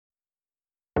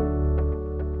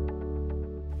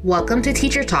Welcome to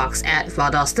Teacher Talks at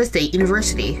Valdosta State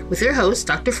University with your host,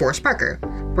 Dr. Forrest Parker,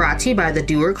 brought to you by the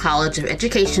Dewar College of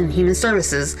Education and Human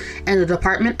Services and the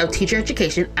Department of Teacher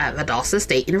Education at Valdosta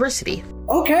State University.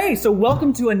 Okay, so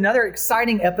welcome to another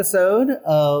exciting episode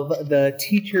of the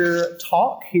Teacher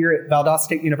Talk here at Valdosta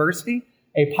State University,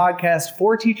 a podcast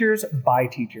for teachers by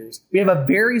teachers. We have a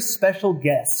very special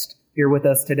guest here with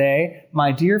us today,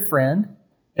 my dear friend,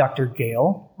 Dr.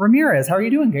 Gayle Ramirez. How are you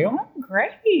doing, Gayle? I'm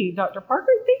great, Dr. Parker.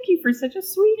 Thank you for such a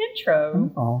sweet intro.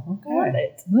 Oh, okay. Got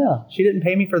it. Yeah, she didn't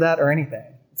pay me for that or anything.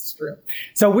 It's true.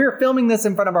 So we're filming this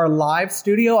in front of our live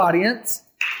studio audience.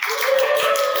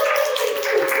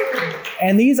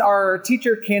 And these are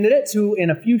teacher candidates who in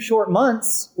a few short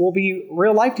months will be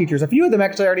real life teachers. A few of them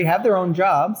actually already have their own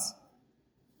jobs.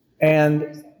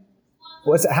 And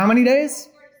how many days?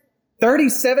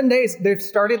 37 days. They've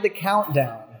started the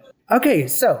countdown. Okay,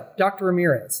 so Dr.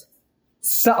 Ramirez,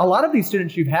 so a lot of these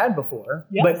students you've had before,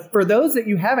 yes. But for those that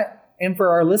you haven't, and for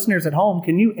our listeners at home,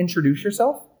 can you introduce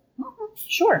yourself?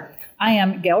 Sure. I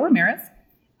am Gayle Ramirez.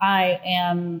 I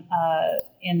am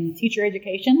in teacher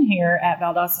education here at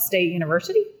Valdosta State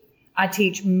University. I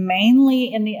teach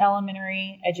mainly in the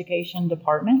elementary education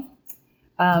department.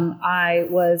 I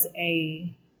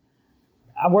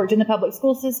worked in the public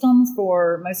school systems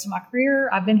for most of my career.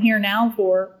 I've been here now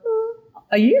for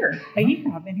a year.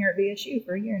 I've been here at VSU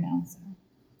for a year now. So.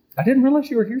 I didn't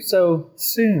realize you were here so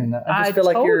soon. I just feel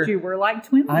like we're like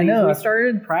twinsies. I know. We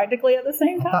started practically at the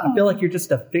same time. I feel like you're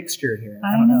just a fixture here.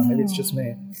 I don't know. Maybe it's just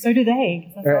me. So do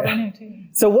they. 'Cause that's all they know too.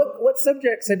 So what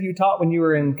subjects have you taught when you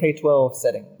were in K-12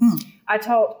 settings? I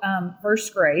taught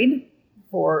first grade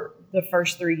for the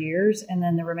first 3 years, and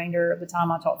then the remainder of the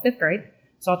time I taught fifth grade.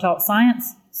 So I taught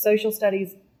science, social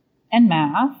studies, and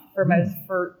math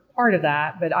for part of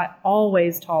that, but I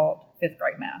always taught fifth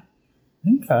grade math.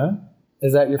 Okay.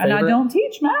 Is that your favorite? And I don't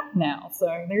teach math now, so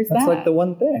there's that. That's like the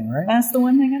one thing, right? That's the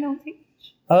one thing I don't teach.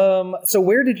 So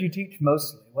where did you teach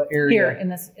mostly? What area? Here in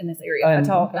this area. I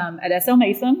taught at SL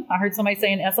Mason. I heard somebody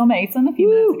saying SL Mason a few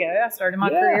minutes ago. I started my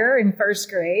career in first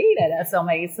grade at SL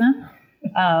Mason.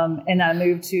 And I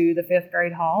moved to the fifth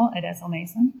grade hall at SL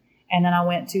Mason. And then I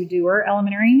went to Dewar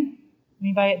Elementary.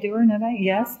 Anybody at Dewar? Nobody?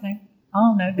 Yes? No?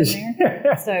 Oh, no, been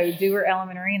there. So Dewar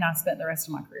Elementary, and I spent the rest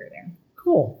of my career there.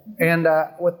 Cool. And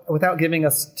without giving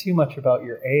us too much about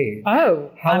your age. Oh.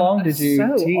 How long did you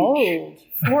teach? Old.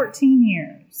 14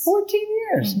 years. 14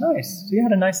 years. Nice. So you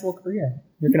had a nice little career.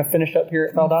 You're going to finish up here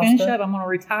at Valdosta? Finish up. I'm going to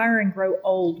retire and grow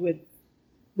old with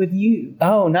you.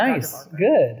 Oh, nice.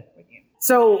 Good. With you.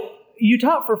 So you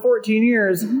taught for 14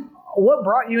 years. Mm-hmm. What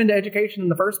brought you into education in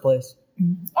the first place?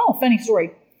 Oh, funny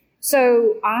story.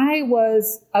 So I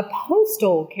was a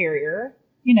postal carrier,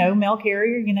 mail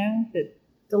carrier, that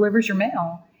delivers your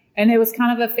mail. And it was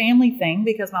kind of a family thing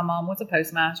because my mom was a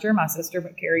postmaster, my sister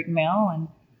carried mail, and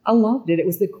I loved it. It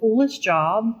was the coolest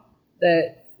job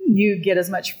that you get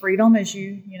as much freedom as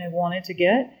you wanted to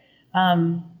get.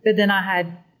 But then I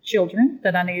had children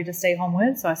that I needed to stay home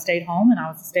with. So I stayed home, and I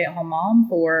was a stay-at-home mom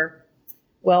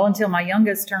until my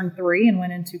youngest turned 3 and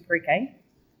went into pre-K.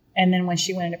 And then when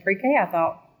she went into pre-K, I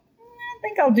thought, I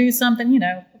think I'll do something, we're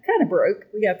kind of broke.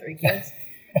 We got 3 kids.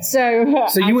 So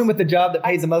you went with the job that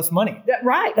pays the most money.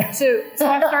 Right. So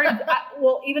I started,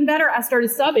 even better, I started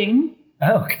subbing.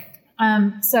 Oh, okay.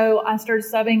 So I started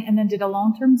subbing and then did a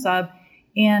long-term sub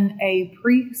in a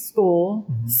preschool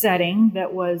setting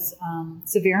that was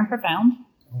severe and profound.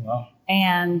 Oh, wow.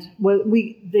 And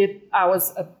I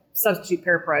was a substitute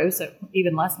parapro, so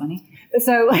even less money.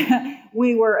 So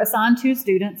we were assigned 2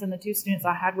 students, and the 2 students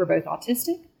I had were both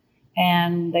autistic,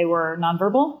 and they were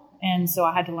nonverbal. And so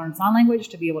I had to learn sign language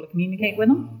to be able to communicate with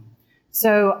them.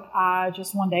 So I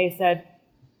just one day said,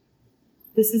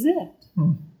 this is it.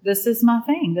 This is my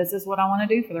thing. This is what I want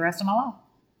to do for the rest of my life.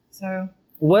 So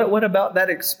what about that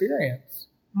experience?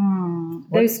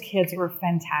 Those kids were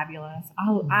fantabulous.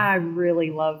 I really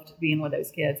loved being with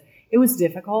those kids. It was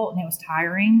difficult and it was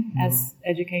tiring, as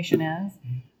education is.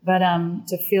 But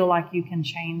to feel like you can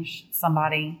change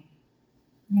somebody,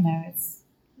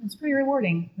 it's pretty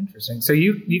rewarding. Interesting. So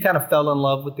you kind of fell in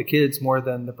love with the kids more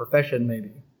than the profession,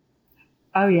 maybe.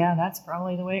 Oh, yeah. That's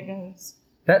probably the way it goes.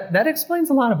 That explains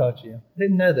a lot about you. I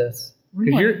didn't know this.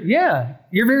 Really?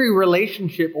 You're very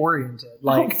relationship oriented.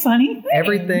 Like funny thing.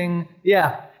 Everything.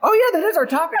 Yeah. Oh, yeah. That is our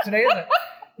topic today, isn't it?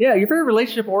 Yeah. You're very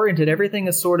relationship oriented. Everything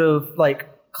is sort of like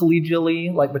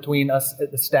collegially, like between us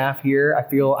at the staff here. I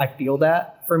feel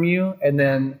that from you. And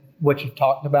then what you've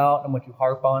talked about and what you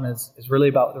harp on is really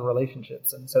about the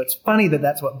relationships. And so it's funny that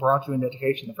that's what brought you into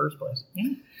education in the first place.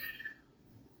 Yeah.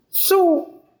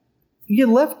 So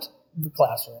you left the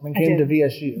classroom and came to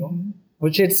VSU.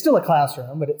 which it's still a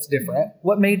classroom, but it's different.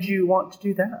 What made you want to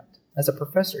do that as a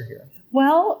professor here?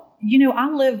 Well, I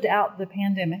lived out the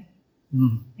pandemic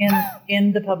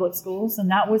in the public schools, and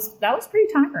that was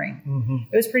pretty tiring. Mm-hmm.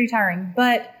 It was pretty tiring,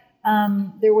 but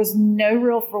there was no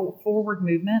real forward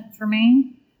movement for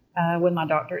me with my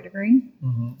doctorate degree.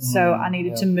 Mm-hmm. So I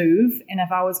needed to move, and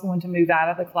if I was going to move out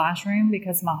of the classroom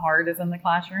because my heart is in the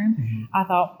classroom, I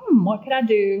thought, what could I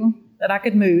do that I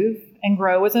could move and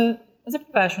grow as a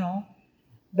professional,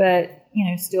 but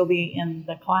still be in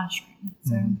the classroom.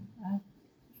 So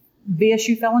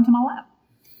VSU fell into my lap.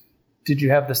 Did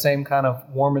you have the same kind of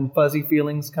warm and fuzzy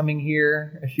feelings coming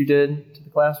here as you did to the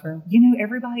classroom?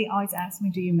 Everybody always asks me,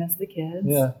 do you miss the kids?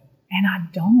 Yeah. And I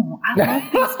don't. I love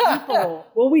these people.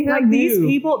 Well, we have these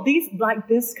people,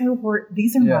 this cohort,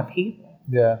 these are my people.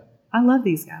 Yeah. I love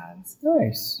these guys.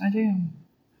 Nice. I do.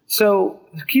 So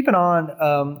keeping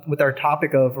on with our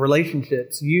topic of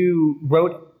relationships, you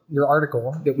wrote your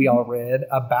article that we all read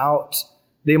about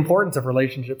the importance of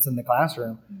relationships in the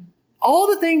classroom. All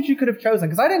the things you could have chosen,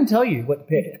 because I didn't tell you what to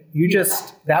pick.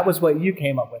 That was what you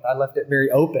came up with. I left it very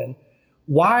open.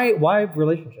 Why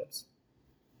relationships?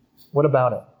 What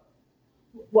about it?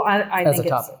 Well, I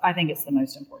think it's the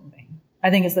most important thing. I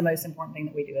think it's the most important thing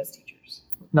that we do as teachers.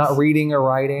 Not reading or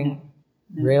writing?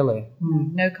 No. Really?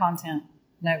 No content.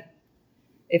 No.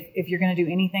 If you're going to do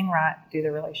anything right, do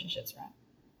the relationships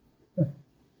right.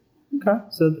 Okay.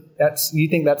 So you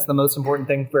think that's the most important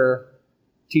thing for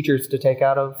teachers to take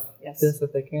out of this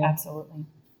if they can? Absolutely.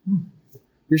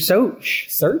 You're so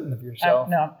certain of yourself.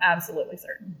 No, I'm absolutely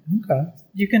certain. Okay.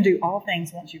 You can do all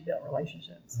things once you've built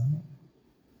relationships.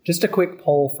 Just a quick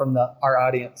poll from our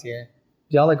audience here.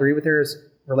 Do y'all agree with her? Is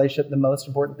relationship the most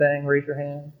important thing? Raise your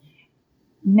hand.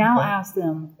 Now ask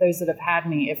them, those that have had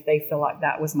me, if they feel like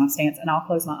that was my stance, and I'll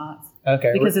close my eyes.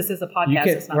 Okay. Because this is a podcast.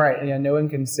 It's not right. Yeah, no one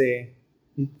can see.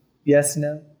 Yes,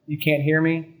 no. You can't hear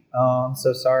me? Oh, I'm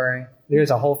so sorry.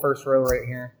 There's a whole first row right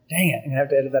here. Dang it. I'm going to have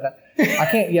to edit that out.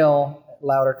 I can't yell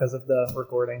louder because of the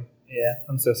recording. Yeah,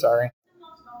 I'm so sorry.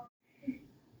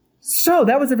 So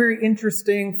that was a very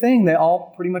interesting thing. They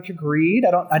all pretty much agreed.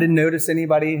 I didn't notice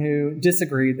anybody who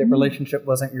disagreed that relationship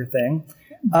wasn't your thing.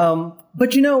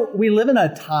 But we live in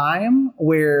a time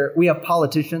where we have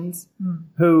politicians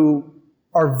who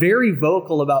are very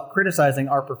vocal about criticizing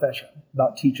our profession,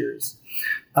 about teachers.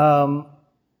 And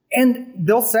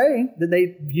they'll say that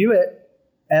they view it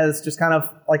as just kind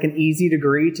of like an easy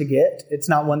degree to get. It's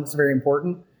not one that's very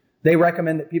important. They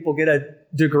recommend that people get a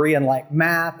degree in like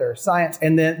math or science,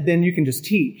 and then you can just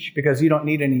teach because you don't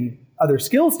need any other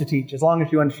skills to teach. As long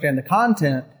as you understand the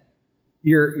content,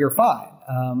 you're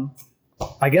fine.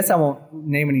 I guess I won't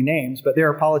name any names, but there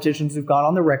are politicians who've gone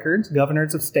on the record,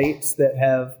 governors of states that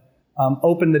have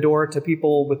opened the door to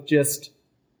people with just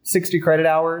 60 credit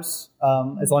hours.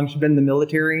 As long as you've been in the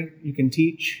military, you can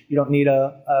teach. You don't need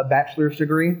a bachelor's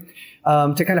degree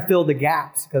to kind of fill the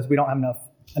gaps because we don't have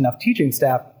enough teaching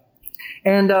staff.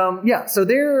 And so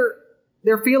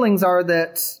their feelings are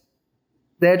that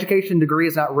the education degree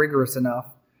is not rigorous enough,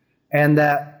 and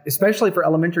that especially for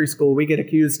elementary school, we get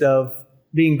accused of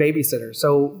being babysitters.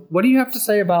 So what do you have to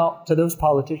say to those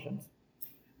politicians?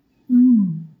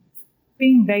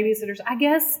 Being babysitters. I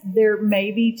guess there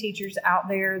may be teachers out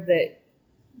there that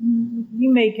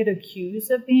you may get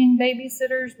accused of being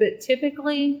babysitters, but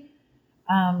typically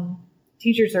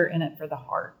teachers are in it for the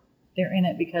heart. They're in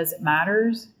it because it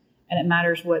matters, and it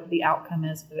matters what the outcome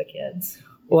is for the kids.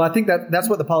 Well, I think that's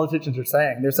what the politicians are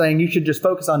saying. They're saying you should just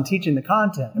focus on teaching the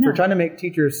content. If we're trying to make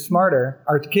teachers smarter,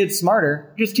 our kids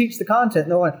smarter, just teach the content.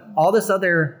 No one, all this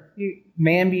other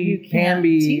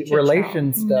mamby-pamby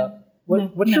relation stuff.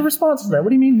 What's your response to that? What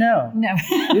do you mean, no? No.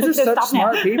 These are such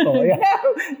smart people. Yeah.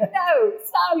 No,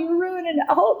 stop. You're ruining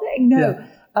the whole thing. No.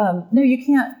 Yeah. No, you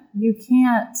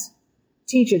can't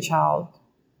teach a child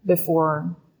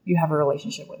before you have a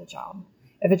relationship with a child.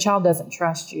 If a child doesn't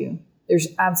trust you, there's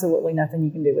absolutely nothing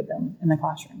you can do with them in the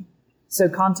classroom. So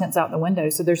content's out the window.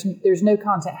 So there's no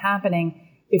content happening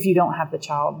if you don't have the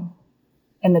child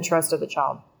and the trust of the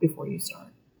child before you start.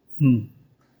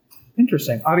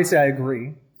 Interesting. Obviously, I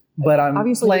agree. But I'm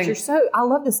obviously, I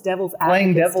love this devil's advocate.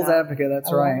 Playing devil's advocate,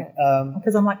 that's right.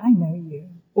 Because I'm like, I know you.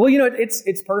 Well,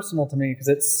 it's personal to me because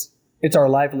it's our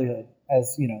livelihood.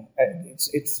 As you know,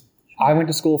 I went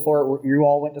to school for it. You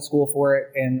all went to school for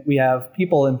it, and we have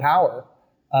people in power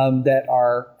that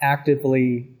are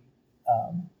actively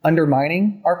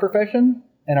undermining our profession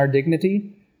and our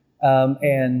dignity,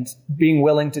 and being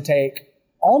willing to take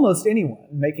almost anyone,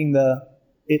 make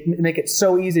it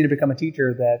so easy to become a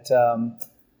teacher that.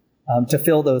 To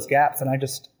fill those gaps. And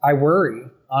I worry,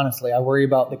 honestly, I worry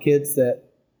about the kids that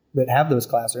that have those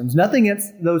classrooms. Nothing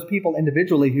against those people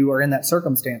individually who are in that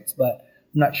circumstance, but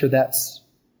I'm not sure that's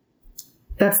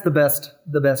the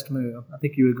best move. I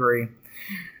think you agree.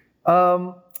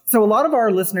 So a lot of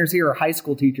our listeners here are high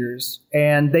school teachers,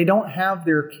 and they don't have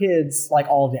their kids like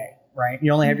all day, right?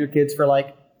 You only have your kids for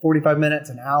like 45 minutes,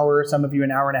 an hour, some of you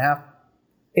an hour and a half.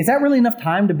 Is that really enough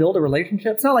time to build a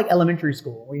relationship? It's not like elementary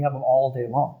school where you have them all day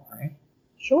long, right?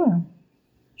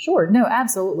 Sure. No,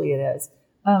 absolutely it is.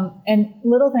 And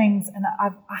little things, and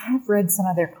I have read some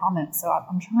of their comments, so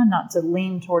I'm trying not to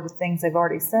lean toward the things they've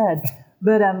already said.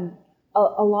 But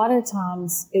a lot of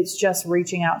times it's just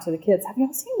reaching out to the kids. Have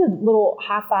y'all seen the little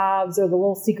high fives or the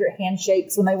little secret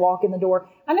handshakes when they walk in the door?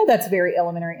 I know that's very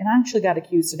elementary, and I actually got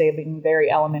accused today of being very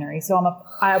elementary. So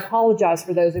I apologize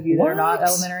for those of you that are not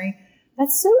elementary.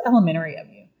 That's so elementary of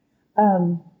you.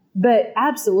 But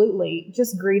absolutely,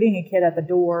 just greeting a kid at the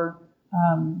door.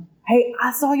 Hey,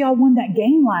 I saw y'all won that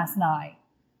game last night.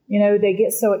 You know, they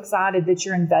get so excited that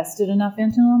you're invested enough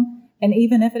into them. And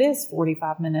even if it is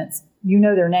 45 minutes, you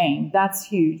know their name. That's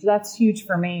huge. That's huge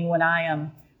for me when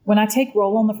I take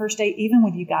roll on the first day, even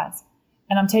with you guys,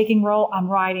 and I'm taking roll, I'm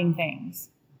writing things.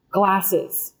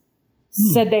 Glasses.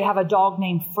 Said they have a dog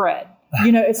named Fred.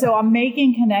 You know, so I'm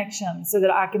making connections so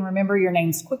that I can remember your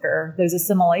names quicker, those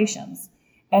assimilations.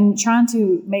 And trying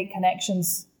to make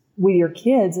connections with your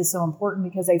kids is so important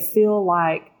because they feel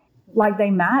like they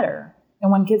matter. And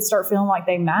when kids start feeling like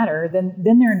they matter, then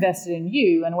they're invested in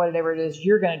you and whatever it is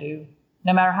you're going to do,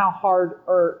 no matter how hard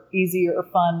or easy or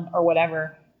fun or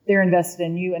whatever, they're invested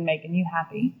in you and making you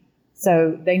happy.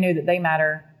 So they know that they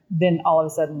matter. Then all of a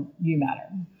sudden you matter.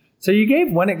 So you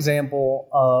gave one example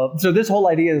of, so this whole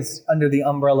idea is under the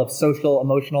umbrella of social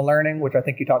emotional learning, which I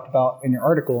think you talked about in your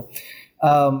article.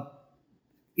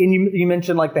 And you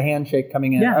mentioned like the handshake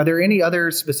coming in. Yeah. Are there any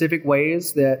other specific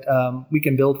ways that we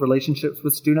can build relationships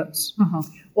with students? Uh-huh.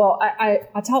 Well,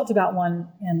 I talked about one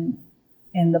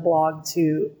in the blog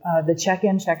too, the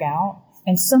check-in, check-out.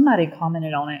 And somebody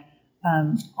commented on it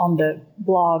on the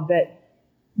blog. But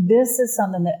this is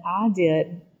something that I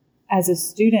did as a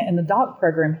student in the doc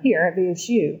program here at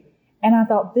VSU. And I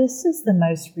thought, this is the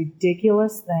most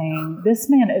ridiculous thing. This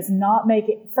man is not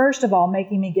first of all,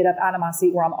 making me get up out of my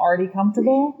seat where I'm already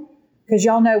comfortable. Because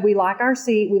y'all know we like our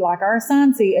seat, we like our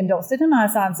assigned seat, and don't sit in my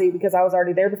assigned seat because I was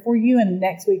already there before you. And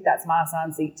next week, that's my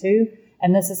assigned seat too.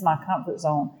 And this is my comfort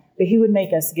zone. But he would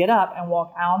make us get up and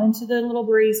walk out into the little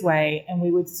breezeway, and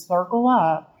we would circle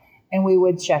up and we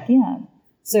would check in.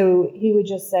 So he would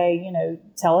just say, you know,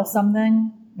 tell us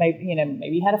something. Maybe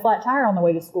you had a flat tire on the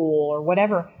way to school or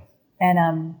whatever.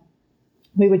 And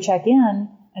we would check in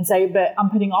and say, but I'm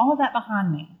putting all of that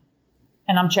behind me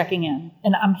and I'm checking in.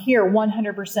 And I'm here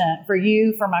 100% for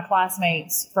you, for my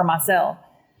classmates, for myself.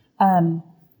 And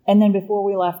then before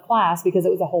we left class, because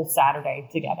it was a whole Saturday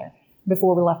together,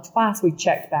 before we left class, we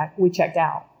checked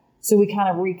out. So we kind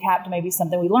of recapped maybe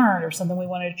something we learned or something we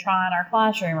wanted to try in our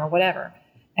classroom or whatever.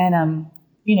 And,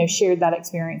 shared that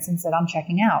experience and said, I'm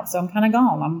checking out. So I'm kind of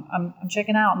gone. I'm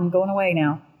checking out and going away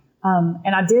now.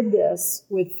 And I did this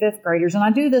with fifth graders, and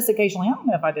I do this occasionally. I don't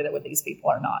know if I did it with these people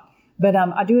or not, but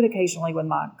I do it occasionally with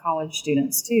my college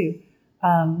students too.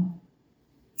 And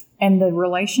the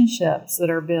relationships that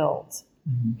are built,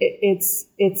 it's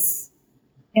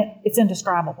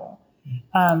indescribable.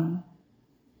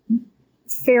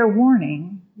 Fair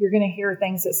warning, you're going to hear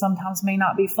things that sometimes may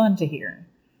not be fun to hear.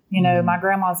 My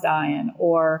grandma's dying,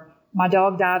 or my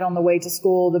dog died on the way to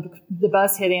school. The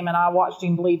bus hit him and I watched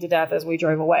him bleed to death as we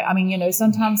drove away. I mean,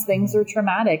 sometimes things are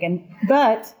traumatic,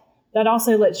 but that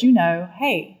also lets you know,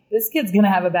 hey, this kid's going to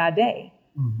have a bad day.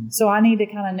 Mm-hmm. So I need to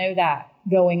kind of know that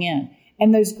going in.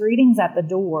 And those greetings at the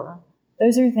door,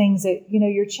 those are things that,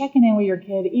 you're checking in with your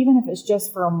kid, even if it's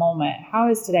just for a moment. How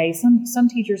is today? Some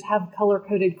teachers have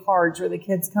color-coded cards where the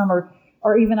kids come,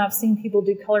 or even I've seen people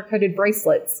do color-coded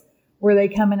bracelets, where they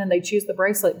come in and they choose the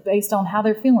bracelet based on how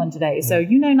they're feeling today. So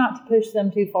not to push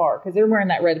them too far because they're wearing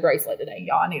that red bracelet today.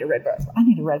 Y'all, I need a red bracelet. I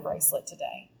need a red bracelet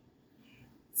today.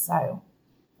 So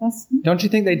don't you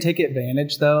think they'd take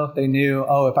advantage though? If they knew,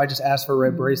 if I just ask for a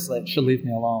red bracelet, she'll leave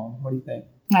me alone. What do you think?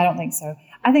 I don't think so.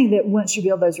 I think that once you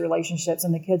build those relationships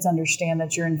and the kids understand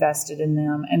that you're invested in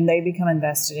them and they become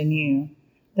invested in you,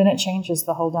 then it changes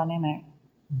the whole dynamic.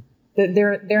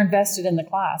 They're invested in the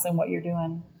class and what you're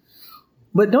doing.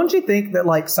 But don't you think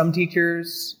that some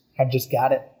teachers have just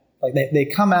got it? Like they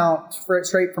come out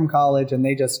straight from college and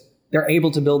they're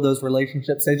able to build those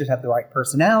relationships. They just have the right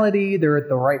personality. They're at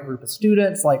the right group of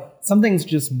students. Some things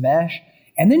just mesh.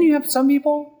 And then you have some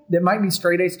people that might be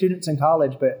straight A students in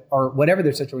college, or whatever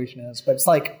their situation is. But it's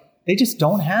they just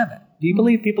don't have it. Do you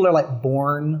believe people are like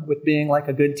born with being like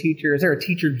a good teacher? Is there a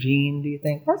teacher gene, do you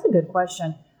think? That's a good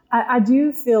question. I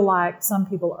do feel like some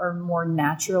people are more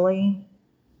naturally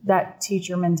that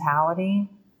teacher mentality.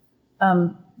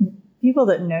 People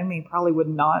that know me probably would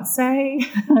not say.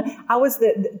 I was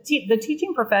the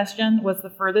teaching profession was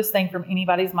the furthest thing from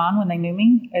anybody's mind when they knew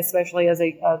me, especially as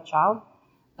a child.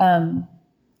 And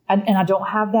I don't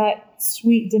have that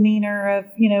sweet demeanor of,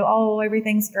 oh,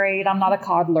 everything's great. I'm not a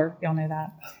coddler. Y'all know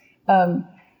that.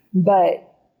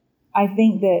 But I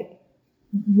think that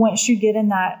once you get in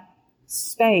that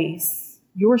space,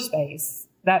 your space,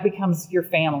 that becomes your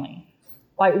family.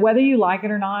 Like, whether you like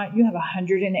it or not, you have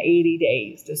 180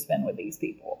 days to spend with these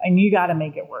people, and you got to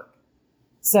make it work.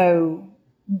 So,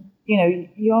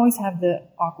 you always have the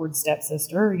awkward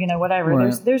stepsister, whatever.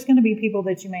 Right. There's going to be people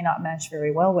that you may not mesh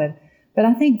very well with. But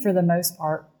I think for the most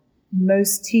part,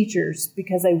 most teachers,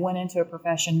 because they went into a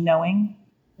profession knowing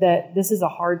that this is a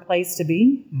hard place to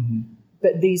be,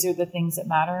 but these are the things that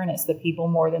matter, and it's the people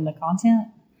more than the content.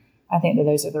 I think that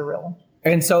those are the real.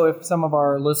 And so if some of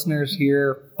our listeners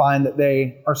here find that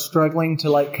they are struggling to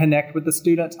like connect with the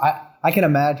students, I can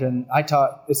imagine. I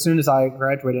taught, as soon as I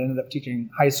graduated, ended up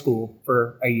teaching high school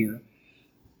for a year,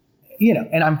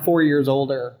 and I'm 4 years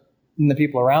older than the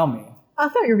people around me. I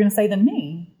thought you were going to say than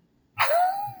me.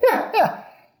 Yeah.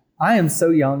 I am so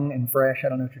young and fresh. I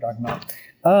don't know what you're talking about.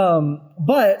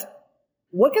 But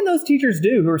what can those teachers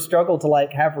do who are struggle to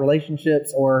like have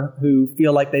relationships or who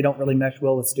feel like they don't really mesh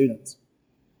well with students?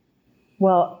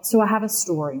 Well, so I have a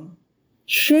story.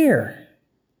 Share.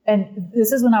 And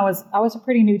this is when I was a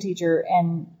pretty new teacher,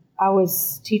 and I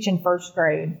was teaching first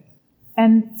grade.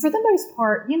 And for the most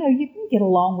part, you can get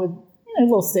along with,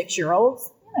 little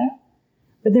 6-year-olds,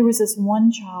 But there was this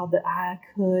one child that I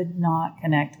could not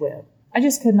connect with. I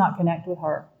just could not connect with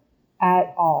her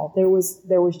at all. There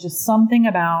was just something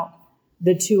about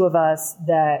the two of us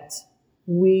that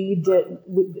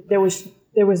there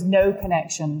was no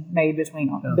connection made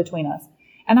between us.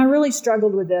 And I really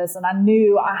struggled with this, and I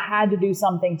knew I had to do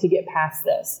something to get past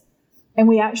this. And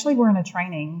we actually were in a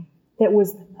training that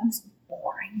was the most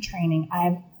boring training I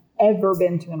have ever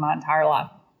been to in my entire life.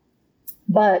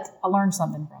 But I learned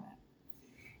something from it.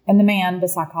 And the man, the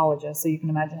psychologist, so you can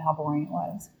imagine how boring it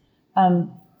was,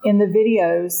 in the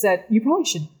video said, you probably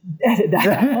should edit that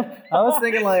out. I was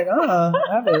thinking like, I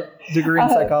have a degree in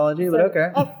psychology, but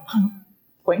okay.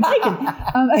 Point taken.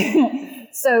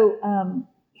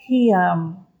 He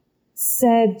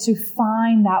said to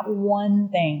find that one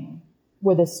thing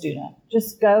with a student.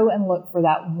 Just go and look for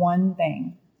that one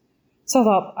thing. So I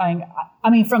thought, I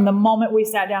mean, from the moment we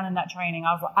sat down in that training,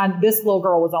 I was like, this little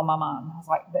girl was on my mind. I was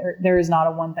like, there is not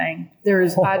a one thing.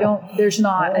 There's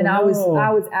not. And I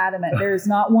was adamant. There's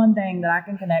not one thing that I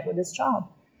can connect with this child.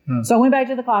 So I went back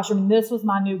to the classroom, and this was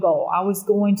my new goal. I was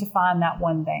going to find that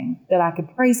one thing that I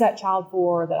could praise that child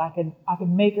for, that I could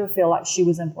make her feel like she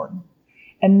was important.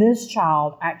 And this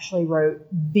child actually wrote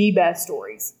the best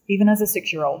stories, even as a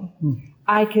 6-year-old.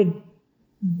 I could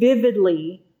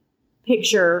vividly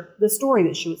picture the story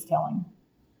that she was telling.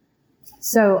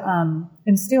 So,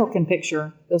 and still can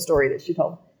picture the story that she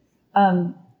told.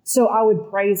 So I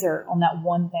would praise her on that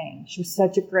one thing. She was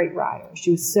such a great writer. She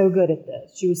was so good at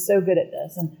this. She was so good at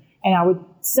this. And I would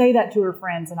say that to her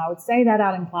friends, and I would say that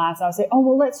out in class. I would say, oh,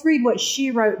 well, let's read what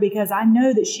she wrote because I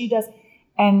know that she does.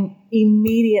 And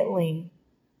immediately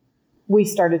we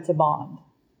started to bond.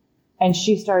 And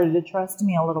she started to trust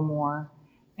me a little more.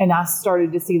 And I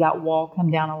started to see that wall come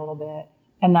down a little bit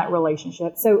and that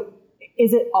relationship. So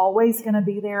is it always going to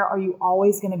be there? Are you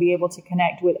always going to be able to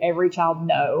connect with every child?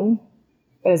 No.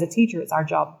 But as a teacher, it's our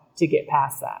job to get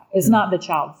past that. It's not the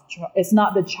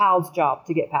child's job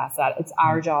to get past that. It's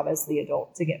our job as the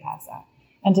adult to get past that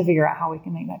and to figure out how we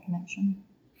can make that connection.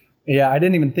 Yeah, I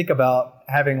didn't even think about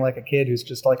having like a kid who's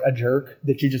just like a jerk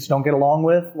that you just don't get along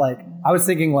with. Like I was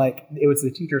thinking like it was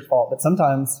the teacher's fault, but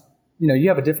sometimes, you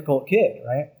have a difficult kid,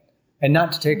 right? And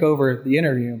not to take over the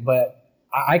interview, but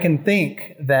I can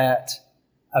think that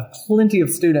plenty of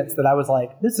students that I was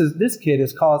like, this kid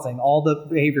is causing all the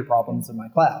behavior problems in my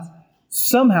class.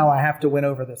 Somehow I have to win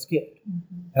over this kid.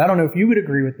 And I don't know if you would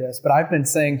agree with this, but I've been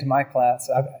saying to my class,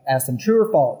 I've asked them true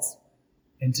or false.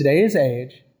 In today's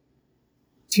age,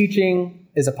 teaching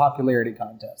is a popularity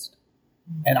contest.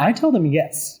 And I tell them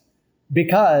yes,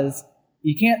 because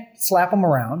you can't slap them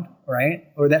around, right?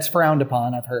 Or that's frowned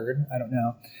upon, I've heard. I don't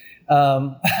know.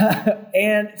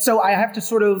 And so I have to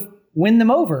sort of win them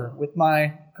over with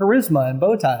my charisma and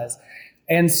bow ties.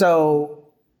 And so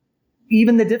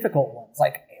even the difficult ones,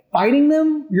 like fighting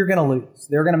them, you're going to lose.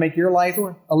 They're going to make your life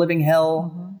a living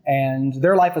hell. and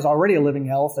their life is already a living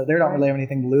hell, so they don't really have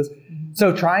anything to lose.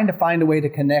 So trying to find a way to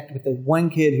connect with the one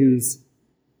kid who's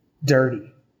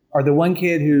dirty, or the one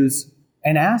kid who's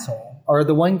an asshole, or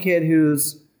the one kid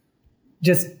who's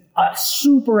just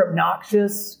super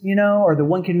obnoxious, or the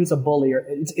one kid who's a bully.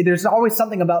 There's always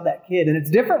something about that kid, and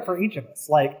it's different for each of us.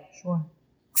 Like,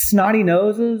 snotty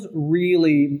noses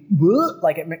really,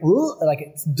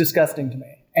 it's disgusting to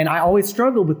me. And I always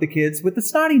struggled with the kids with the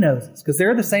snotty noses, because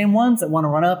they're the same ones that want to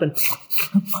run up and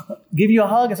give you a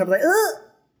hug and stuff like,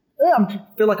 I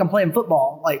feel like I'm playing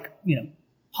football,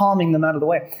 palming them out of the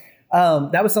way.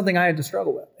 That was something I had to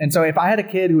struggle with. And so if I had a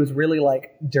kid who was really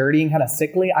dirty and kind of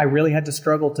sickly, I really had to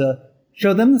struggle to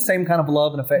show them the same kind of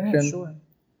love and affection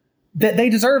that they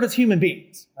deserve as human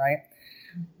beings, right?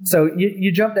 So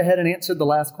you jumped ahead and answered the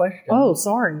last question. Oh,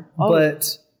 sorry.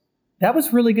 But that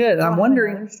was really good. And I'm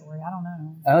wondering. Another story. I don't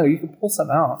know. Oh, you can pull some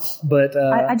out. But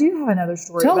I do have another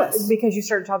story. Tell us. Because you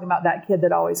started talking about that kid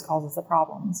that always causes the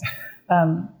problems.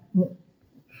 I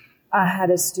had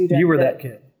a student. You were that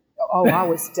kid. Oh, I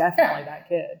was definitely that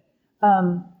kid.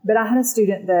 But I had a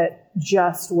student that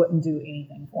just wouldn't do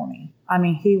anything for me. I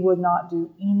mean, he would not do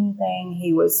anything.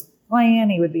 He was playing.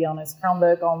 He would be on his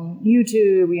Chromebook on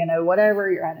YouTube,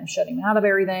 whatever. You're having to shut him out of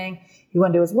everything. He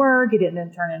wouldn't do his work. He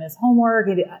didn't turn in his homework.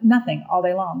 He did nothing all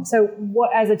day long. So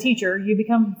as a teacher, you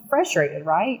become frustrated,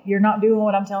 right? You're not doing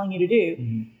what I'm telling you to do.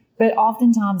 Mm-hmm. But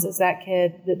oftentimes it's that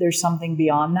kid that there's something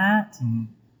beyond that. Mm-hmm.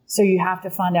 So you have to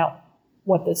find out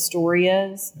what the story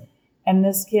is. Yep. And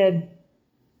this kid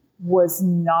was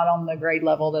not on the grade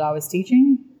level that I was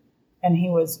teaching, and he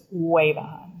was way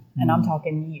behind. Mm-hmm. And I'm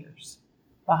talking years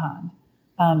behind.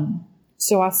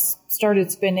 So I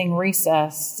started spending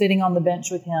recess sitting on the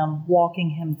bench with him, walking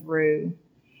him through.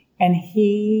 And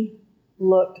he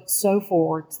looked so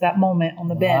forward to that moment on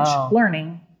the bench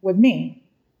learning with me.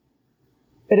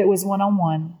 But it was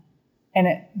one-on-one. And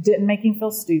it didn't make him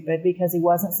feel stupid because he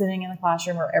wasn't sitting in the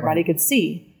classroom where everybody could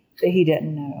see that he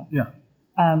didn't know. Yeah.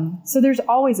 So there's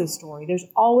always a story. There's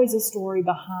always a story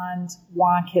behind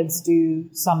why kids do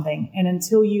something. And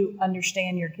until you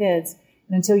understand your kids,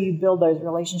 and until you build those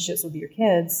relationships with your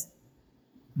kids,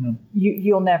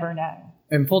 you'll never know.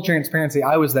 In full transparency,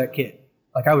 I was that kid.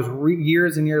 I was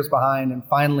years and years behind, and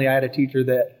finally I had a teacher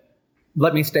that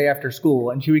let me stay after school,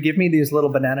 and she would give me these little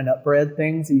banana nut bread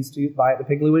things I used to buy at the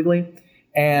Piggly Wiggly,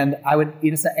 and I would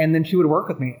eat and then she would work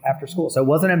with me after school. So it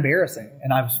wasn't embarrassing,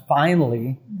 and I was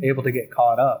finally able to get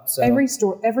caught up. So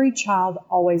every child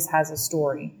always has a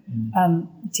story.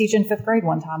 Teaching 5th grade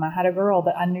one time, I had a girl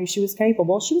that I knew she was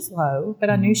capable. She was low, but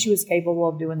I knew she was capable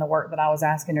of doing the work that I was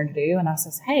asking her to do. And I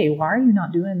says, "Hey, why are you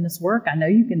not doing this work? I know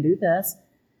you can do this."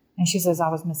 And she says, "I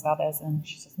was Miss Valdez." And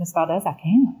she says, "Miss Valdez, I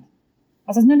can't."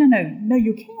 I says, No,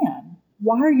 you can.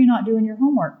 Why are you not doing your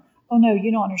homework? "Oh, no,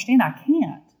 you don't understand. I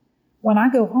can't. When I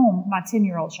go home, my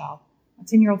 10-year-old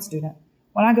student,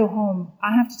 when I go home,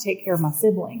 I have to take care of my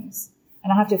siblings,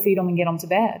 and I have to feed them and get them to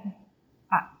bed.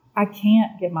 I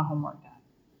can't get my homework done."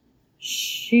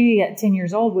 She, at 10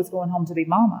 years old, was going home to be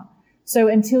mama. So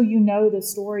until you know the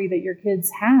story that your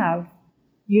kids have,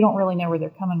 you don't really know where they're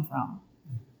coming from.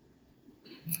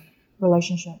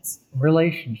 Relationships.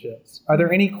 Are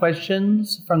there any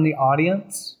questions from the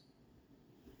audience?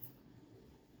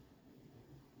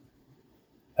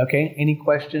 Okay, any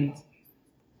questions?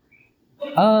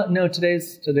 No,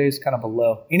 today's kind of a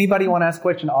low. Anybody want to ask a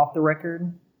question off the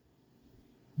record?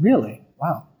 Really?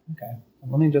 Wow. Okay.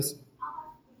 Let me just...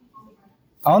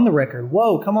 On the record.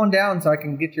 Whoa, come on down so I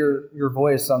can get your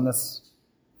voice on this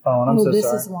phone. I'm so sorry.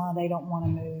 This is why they don't want to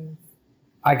move.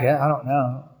 I don't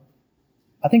know.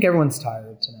 I think everyone's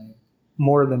tired tonight.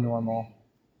 More than normal.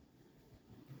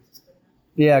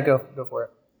 Yeah, go for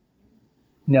it.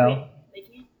 No. They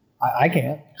can't? I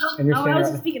can't. And you're I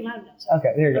wasn't speaking loud enough. So.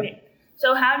 Okay, there you go. Okay.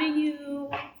 So how do you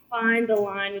find the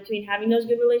line between having those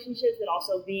good relationships but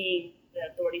also being the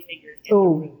authority figure in the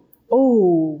room?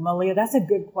 Oh, Malia, that's a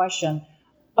good question.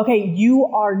 Okay, you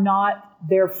are not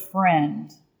their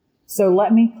friend. So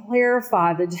let me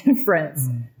clarify the difference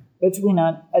between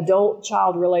an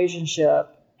adult-child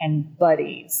relationship and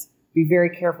buddies. Be very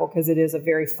careful because it is a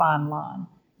very fine line.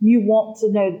 You want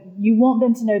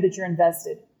them to know that you're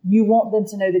invested. You want them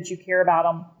to know that you care about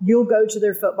them. You'll go to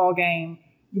their football game,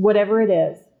 whatever it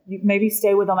is. You maybe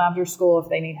stay with them after school if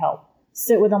they need help.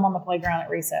 Sit with them on the playground at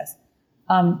recess.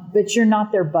 But you're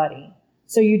not their buddy.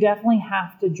 So you definitely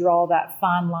have to draw that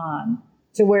fine line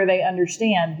to where they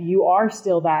understand you are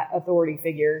still that authority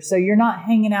figure. So you're not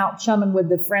hanging out chumming with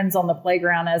the friends on the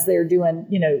playground as they're doing,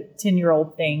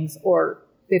 10-year-old things or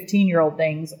 15-year-old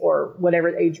things or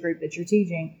whatever age group that you're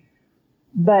teaching.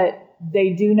 But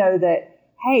they do know that,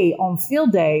 hey, on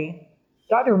field day,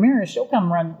 Dr. Ramirez, she'll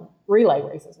come run relay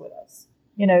races with us.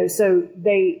 So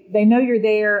they know you're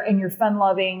there and you're fun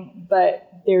loving, but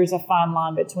there's a fine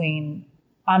line between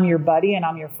I'm your buddy and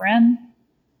I'm your friend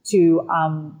to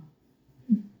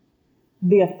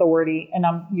the authority, and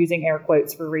I'm using air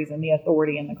quotes for a reason, the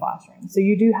authority in the classroom. So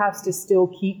you do have to still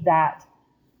keep that,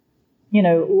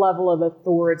 level of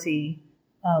authority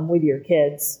with your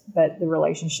kids, but the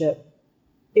relationship,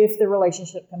 if the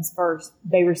relationship comes first,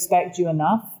 they respect you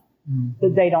enough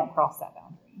that they don't cross that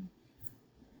boundary.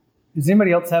 Does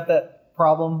anybody else have that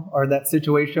problem or that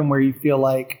situation where you feel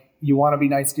like you want to be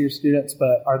nice to your students,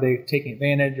 but are they taking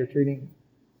advantage or treating?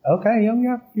 Okay, you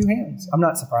have a few hands. I'm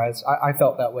not surprised. I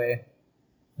felt that way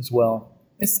as well.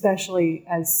 Especially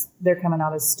as they're coming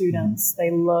out as students. They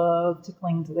love to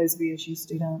cling to those VSU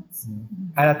students.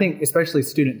 And I think especially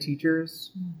student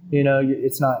teachers,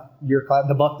 it's not your class.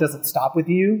 The buck doesn't stop with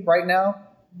you right now,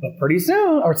 but pretty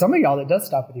soon, or some of y'all that does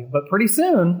stop with you, but pretty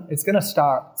soon it's going to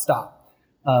stop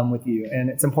with you.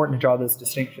 And it's important to draw those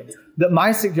distinctions.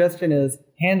 My suggestion is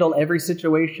handle every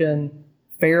situation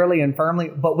fairly and firmly,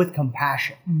 but with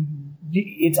compassion.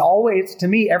 It's always, to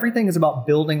me, everything is about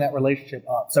building that relationship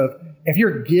up. So if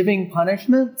you're giving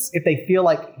punishments, if they feel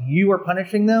like you are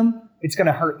punishing them, it's going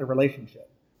to hurt the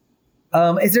relationship.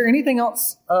 Is there anything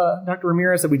else, Dr.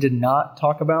 Ramirez, that we did not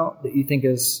talk about that you think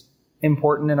is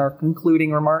important in our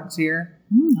concluding remarks here?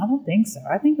 I don't think so.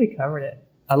 I think we covered it.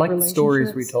 I like the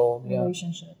stories we told. Yeah.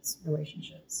 Relationships.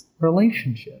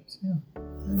 Yeah.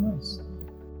 Very nice.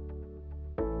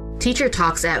 Teacher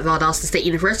Talks at Valdosta State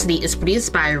University is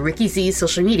produced by Ricky Z's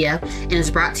social media and is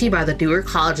brought to you by the Dewar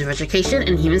College of Education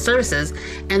and Human Services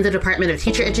and the Department of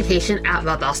Teacher Education at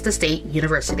Valdosta State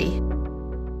University.